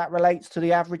how much that relates to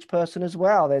the average person as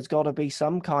well. There's got to be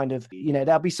some kind of,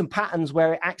 there'll be some patterns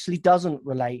where it actually doesn't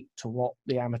relate to what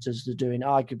the amateurs are doing,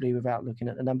 arguably, without looking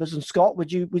at the numbers. And Scott,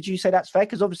 would you say that's fair?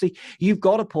 Because obviously you've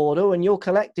got a portal and you're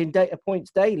collecting data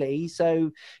points daily, so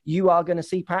you are going to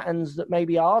see patterns that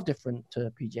maybe are different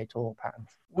to PGA Tour patterns.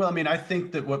 Well, I mean, I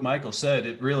think that what Michael said,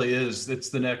 it really is, it's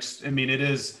the next,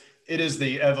 it is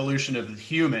the evolution of the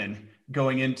human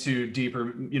going into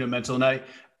deeper, mental. And I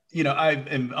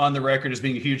am on the record as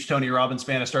being a huge Tony Robbins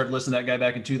fan. I started listening to that guy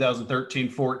back in 2013,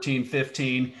 14,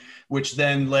 15, which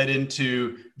then led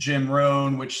into Jim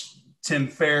Rohn, which Tim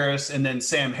Ferriss, and then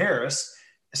Sam Harris.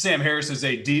 Sam Harris is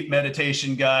a deep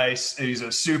meditation guy. He's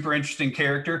a super interesting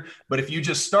character. But if you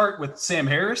just start with Sam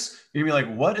Harris, you're gonna be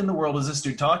like, what in the world is this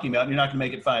dude talking about? And you're not gonna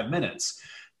make it 5 minutes.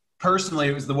 Personally,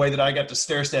 it was the way that I got to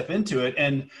stair step into it.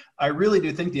 And I really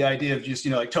do think the idea of just,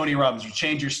 like Tony Robbins, you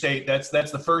change your state. That's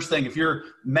the first thing. If you're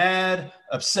mad,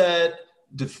 upset,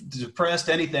 depressed,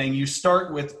 anything, you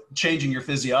start with changing your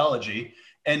physiology.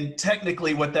 And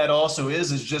technically what that also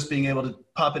is just being able to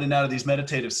pop in and out of these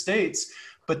meditative states.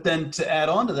 But then to add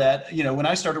on to that, when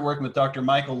I started working with Dr.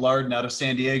 Michael Lardon out of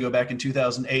San Diego back in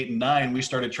 2008 and 2009, we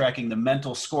started tracking the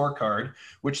mental scorecard,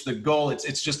 which the goal,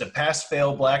 it's just a pass,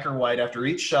 fail, black or white. After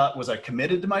each shot, was I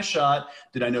committed to my shot?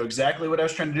 Did I know exactly what I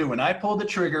was trying to do? When I pulled the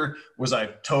trigger, was I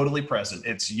totally present?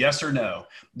 It's yes or no.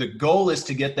 The goal is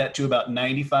to get that to about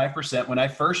 95%. When I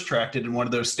first tracked it in one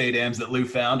of those state AMs that Lou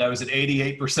found, I was at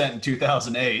 88% in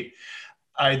 2008.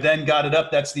 I then got it up.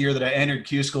 That's the year that I entered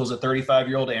Q School as a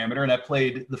 35-year-old amateur, and I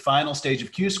played the final stage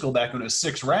of Q School back when it was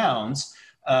 6 rounds.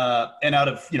 And out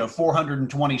of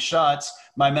 420 shots,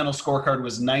 my mental scorecard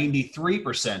was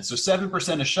 93%. So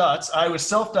 7% of shots. I was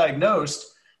self-diagnosed.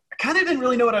 I kind of didn't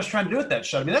really know what I was trying to do with that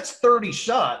shot. I mean, that's 30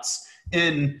 shots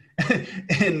in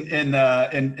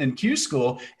Q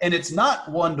School, and it's not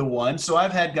 1-to-1. So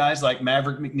I've had guys like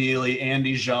Maverick McNeely,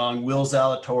 Andy Zhang, Will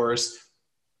Zalatoris.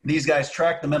 These guys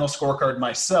track the mental scorecard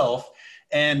myself.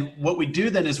 And what we do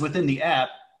then is within the app,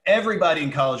 everybody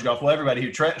in college golf, well, everybody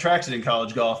who tracks it in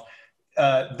college golf,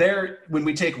 when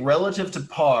we take relative to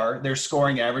par, their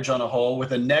scoring average on a hole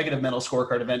with a negative mental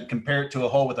scorecard event compared to a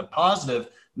hole with a positive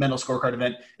mental scorecard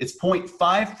event, it's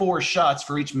 0.54 shots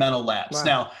for each mental lapse. Wow.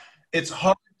 Now, it's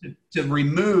hard to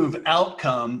remove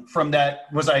outcome from that.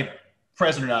 Was I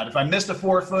present or not? If I missed a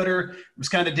 4-footer, it was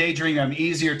kind of daydreaming. I'm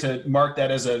easier to mark that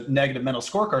as a negative mental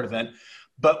scorecard event.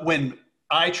 But when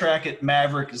I track it,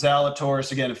 Maverick,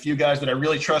 Zalatoris, again, a few guys that I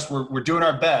really trust, we're doing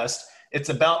our best. It's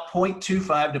about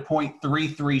 0.25 to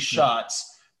 0.33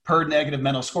 shots per negative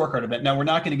mental scorecard event. Now, we're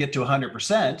not going to get to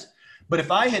 100%, but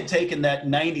if I had taken that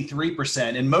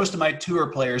 93%, and most of my tour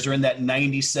players are in that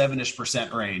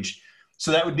 97-ish% range,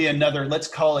 so that would be another, let's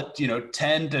call it,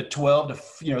 10 to 12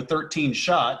 to 13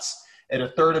 shots at a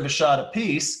third of a shot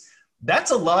apiece.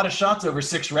 That's a lot of shots over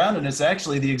 6 rounds, and it's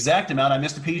actually the exact amount I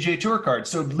missed a PGA Tour card.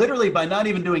 So literally by not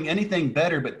even doing anything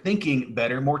better, but thinking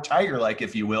better, more Tiger-like,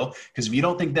 if you will, because if you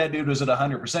don't think that dude was at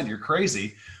 100%, you're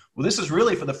crazy. Well, this is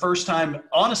really for the first time,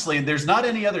 honestly, there's not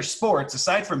any other sports,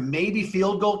 aside from maybe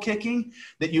field goal kicking,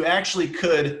 that you actually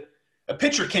could – a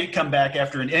pitcher can't come back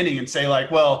after an inning and say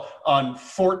like, well, on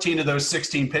 14 of those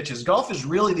 16 pitches. Golf is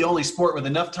really the only sport with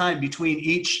enough time between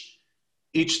each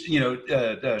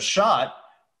shot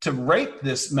to rate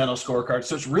this mental scorecard.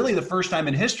 So it's really the first time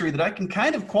in history that I can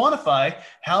kind of quantify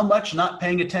how much not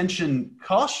paying attention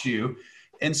costs you.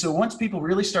 And so once people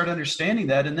really start understanding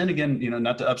that, and then again,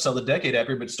 not to upsell the decade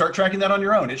after, but start tracking that on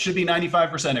your own. It should be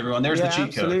 95%, everyone. There's the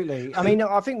cheat code. Absolutely. I mean,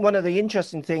 I think one of the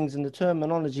interesting things in the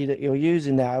terminology that you're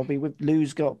using now, will be with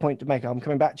Lou's got a point to make. I'm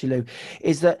coming back to you, Lou,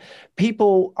 is that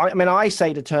people, I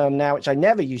say the term now, which I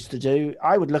never used to do.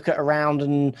 I would look at a round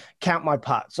and count my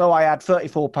putts. So I had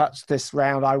 34 putts this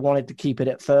round. I wanted to keep it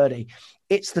at 30.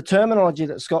 It's the terminology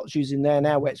that Scott's using there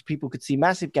now, where people could see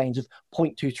massive gains of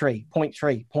 0.23,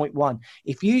 0.3, 0.1.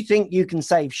 If you think you can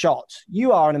save shots,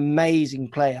 you are an amazing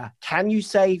player. Can you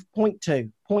save 0.2,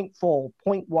 0.4,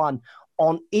 0.1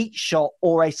 on each shot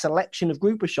or a selection of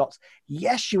group of shots?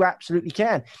 Yes, you absolutely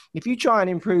can. If you try and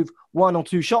improve 1 or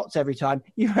 2 shots every time,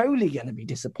 you're only going to be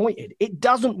disappointed. It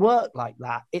doesn't work like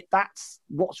that. That's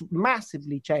what's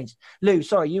massively changed. Lou,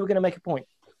 sorry, you were going to make a point.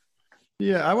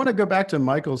 Yeah, I want to go back to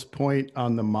Michael's point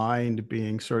on the mind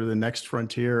being sort of the next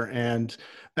frontier. And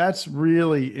that's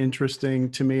really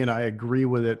interesting to me. And I agree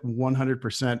with it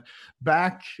 100%.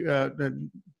 Back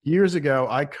years ago,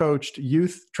 I coached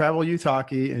travel youth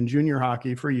hockey and junior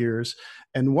hockey for years.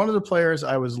 And one of the players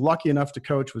I was lucky enough to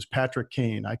coach was Patrick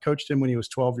Kane. I coached him when he was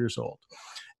 12 years old.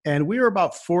 And we were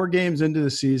about 4 games into the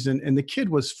season, and the kid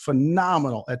was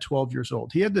phenomenal at 12 years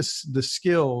old. He had the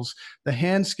skills, the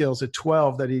hand skills at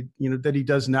 12 that he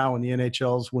does now in the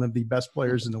NHL as one of the best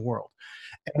players in the world.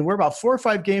 And we're about 4 or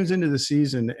 5 games into the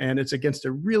season, and it's against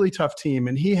a really tough team.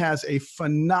 And he has a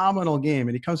phenomenal game,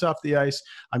 and he comes off the ice.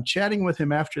 I'm chatting with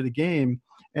him after the game,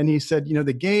 and he said,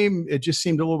 the game, it just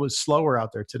seemed a little bit slower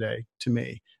out there today to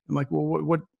me. I'm like, well,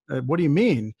 what do you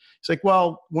mean? It's like,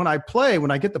 well, when I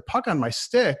get the puck on my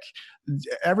stick,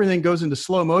 everything goes into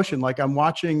slow motion. Like I'm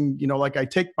watching, like I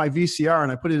take my VCR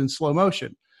and I put it in slow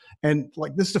motion. And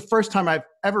like, this is the first time I've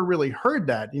ever really heard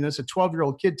that. It's a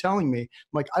 12-year-old kid telling me. I'm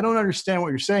like, I don't understand what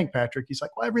you're saying, Patrick. He's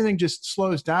like, well, everything just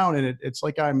slows down, and it's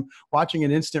like I'm watching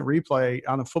an instant replay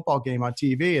on a football game on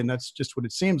TV, and that's just what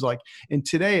it seems like. And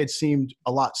today it seemed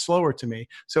a lot slower to me.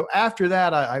 So after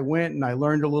that, I went and I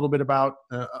learned a little bit about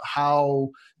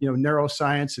how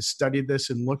neuroscience has studied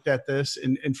this and looked at this.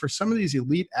 And for some of these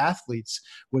elite athletes,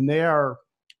 when they are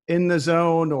in the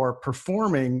zone or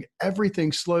performing,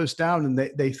 everything slows down, and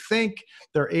they think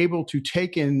they're able to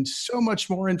take in so much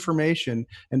more information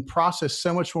and process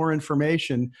so much more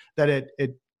information that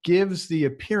it gives the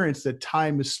appearance that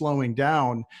time is slowing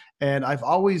down. And I've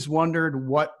always wondered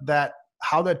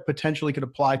how that potentially could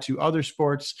apply to other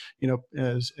sports,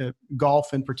 as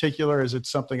golf in particular, as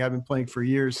it's something I've been playing for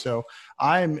years. So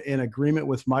I'm in agreement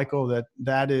with Michael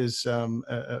that is a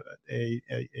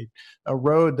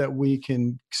road that we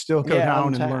can still go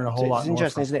down and learn a whole lot more. It's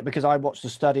interesting, isn't it? Because I watched a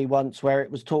study once where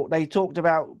they talked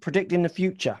about predicting the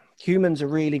future. Humans are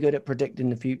really good at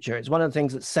predicting the future. It's one of the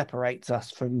things that separates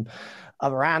us from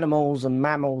other animals and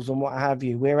mammals and what have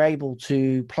you. We're able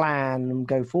to plan and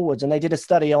go forwards. And they did a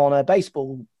study on a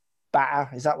baseball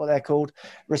batter, is that what they're called?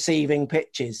 Receiving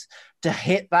pitches. To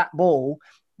hit that ball,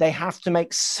 they have to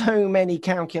make so many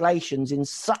calculations in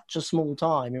such a small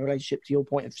time in relationship to your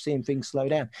point of seeing things slow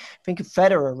down. Think of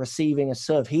Federer receiving a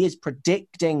serve. He is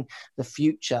predicting the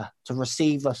future to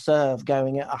receive a serve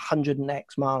going at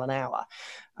 100x mile an hour.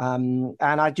 And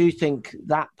I do think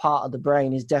that part of the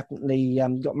brain is definitely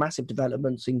got massive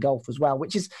developments in golf as well,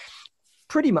 which is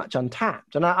pretty much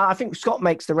untapped. And I think Scott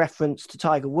makes the reference to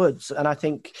Tiger Woods,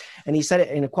 and he said it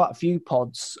in quite a few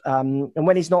pods. And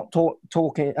when he's not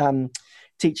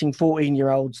teaching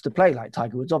 14-year-olds to play like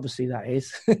Tiger Woods, obviously that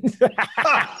is.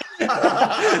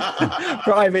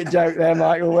 Private joke there,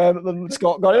 Michael, where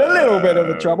Scott got in a little bit of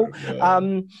a trouble.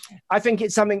 I think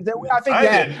it's something that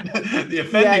the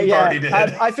offending party did.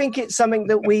 I think it's something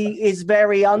that is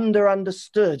very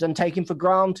understood and taken for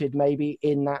granted maybe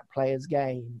in that player's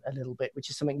game a little bit, which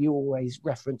is something you always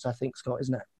reference, I think, Scott,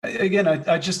 isn't it? Again,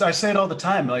 I say it all the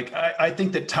time. Like I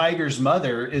think that Tiger's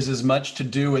mother is as much to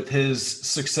do with his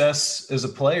success as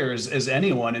a player as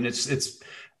anyone, and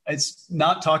it's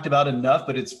not talked about enough,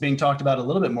 but it's being talked about a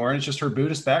little bit more. And it's just her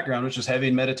Buddhist background, which is heavy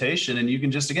in meditation. And you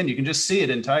can just see it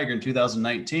in Tiger in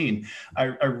 2019. I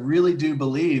really do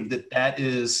believe that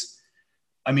is,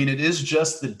 it is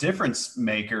just the difference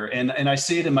maker. And I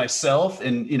see it in myself.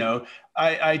 And,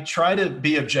 I try to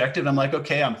be objective. I'm like,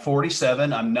 okay, I'm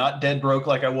 47. I'm not dead broke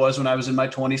like I was when I was in my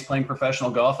 20s playing professional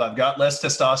golf. I've got less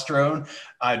testosterone.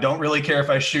 I don't really care if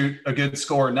I shoot a good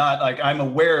score or not. Like, I'm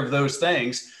aware of those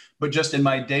things. But just in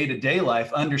my day-to-day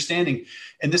life, understanding,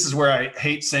 and this is where I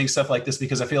hate saying stuff like this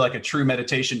because I feel like a true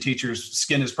meditation teacher's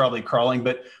skin is probably crawling,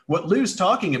 but what Lou's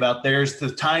talking about there is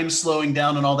the time slowing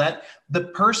down and all that. The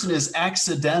person is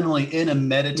accidentally in a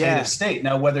meditative state.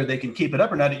 Now, whether they can keep it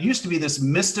up or not, it used to be this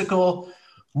mystical,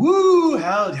 woo,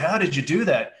 how did you do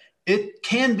that? It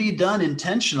can be done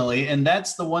intentionally, and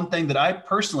that's the one thing that I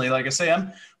personally, like I say,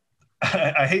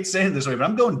 I hate saying it this way, but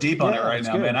I'm going deep on it right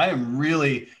now, man. I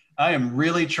am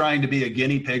really trying to be a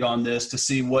guinea pig on this to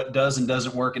see what does and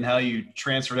doesn't work and how you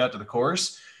transfer it out to the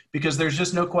course, because there's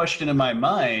just no question in my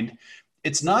mind.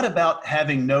 It's not about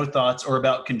having no thoughts or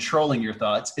about controlling your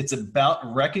thoughts. It's about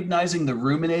recognizing the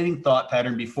ruminating thought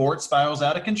pattern before it spirals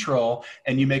out of control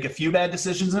and you make a few bad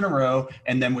decisions in a row.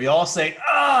 And then we all say,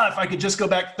 if I could just go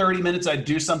back 30 minutes, I'd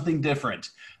do something different.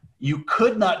 You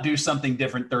could not do something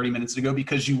different 30 minutes ago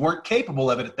because you weren't capable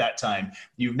of it at that time.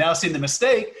 You've now seen the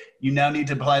mistake. You now need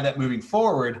to apply that moving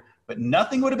forward. but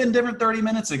nothing would have been different 30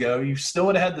 minutes ago. You still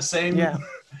would have had the same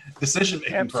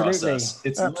decision-making process.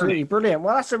 It's absolutely brilliant.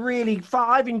 Well, that's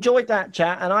I've enjoyed that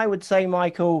chat. And I would say,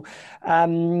 Michael,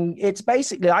 it's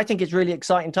basically, I think it's really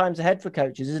exciting times ahead for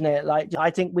coaches, isn't it? Like, I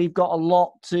think we've got a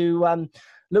lot to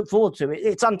look forward to.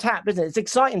 It's untapped, isn't it? It's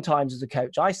exciting times as a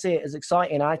coach. I see it as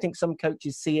exciting. I think some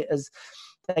coaches see it as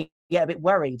they get a bit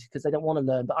worried because they don't want to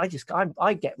learn, but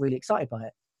I get really excited by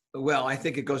it. Well, I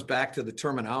think it goes back to the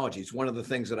terminology. It's one of the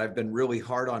things that I've been really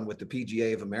hard on with the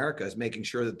PGA of America is making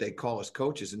sure that they call us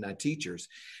coaches and not teachers.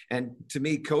 And to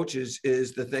me, coaches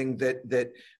is the thing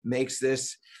that makes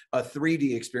this a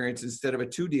 3D experience instead of a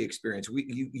 2D experience.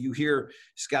 You hear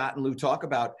Scott and Lou talk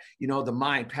about, the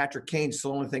mind, Patrick Kane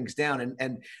slowing things down.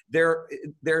 And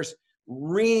there's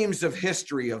reams of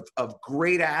history of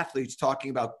great athletes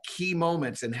talking about key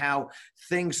moments and how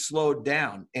things slowed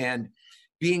down. And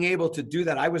being able to do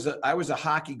that, I was a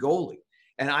hockey goalie,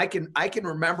 and I can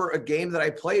remember a game that I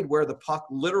played where the puck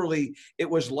literally, it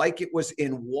was like it was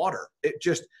in water.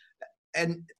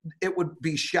 And it would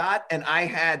be shot, and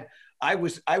I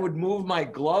would move my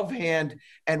glove hand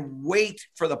and wait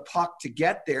for the puck to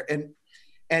get there,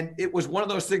 and it was one of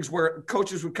those things where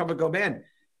coaches would come and go, man,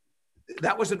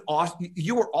 that was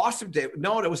you were awesome, Dave.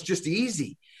 No, it was just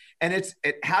easy, and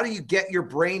how do you get your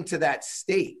brain to that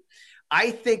state? I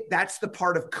think that's the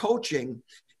part of coaching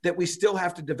that we still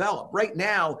have to develop. Right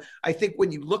now, I think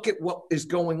when you look at what is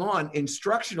going on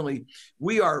instructionally,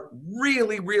 we are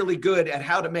really, really good at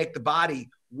how to make the body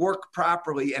work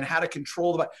properly and how to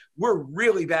control the body. We're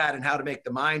really bad at how to make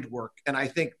the mind work. And I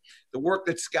think the work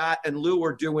that Scott and Lou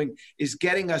are doing is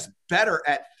getting us better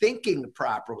at thinking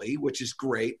properly, which is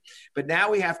great. But now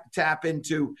we have to tap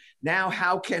into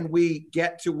how can we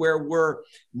get to where we're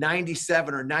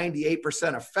 97 or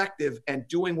 98% effective and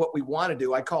doing what we want to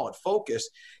do? I call it focus.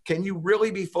 Can you really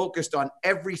be focused on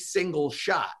every single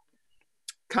shot,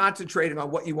 concentrating on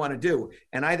what you want to do?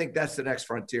 And I think that's the next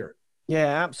frontier.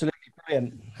 Yeah, absolutely.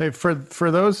 Brilliant. Hey, for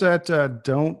those that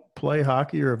don't play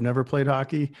hockey or have never played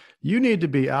hockey, you need to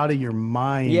be out of your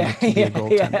mind to be a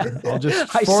goaltender. I'll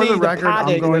just, for the record,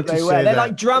 I'm going to say that. They're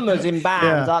like drummers in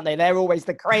bands, aren't they? They're always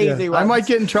the crazy ones. I might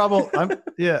get in trouble.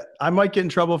 I might get in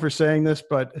trouble for saying this,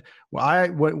 but I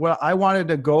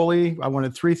wanted a goalie. I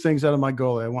wanted three things out of my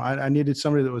goalie. I needed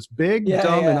somebody that was big,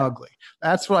 dumb, and ugly.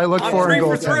 That's what I look for in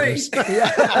goaltenders.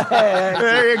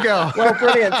 There you go. Well,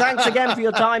 brilliant. Thanks again for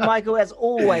your time, Michael. As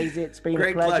always, it's been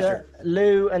a pleasure.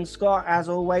 Lou and Scott, as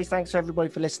always, thanks to everybody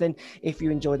for listening. If you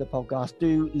enjoy the podcast,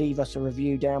 do leave us a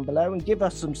review down below and give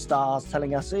us some stars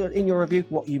telling us in your review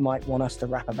what you might want us to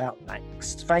rap about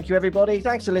next. Thank you, everybody.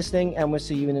 Thanks for listening, and we'll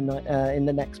see you in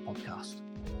the next podcast.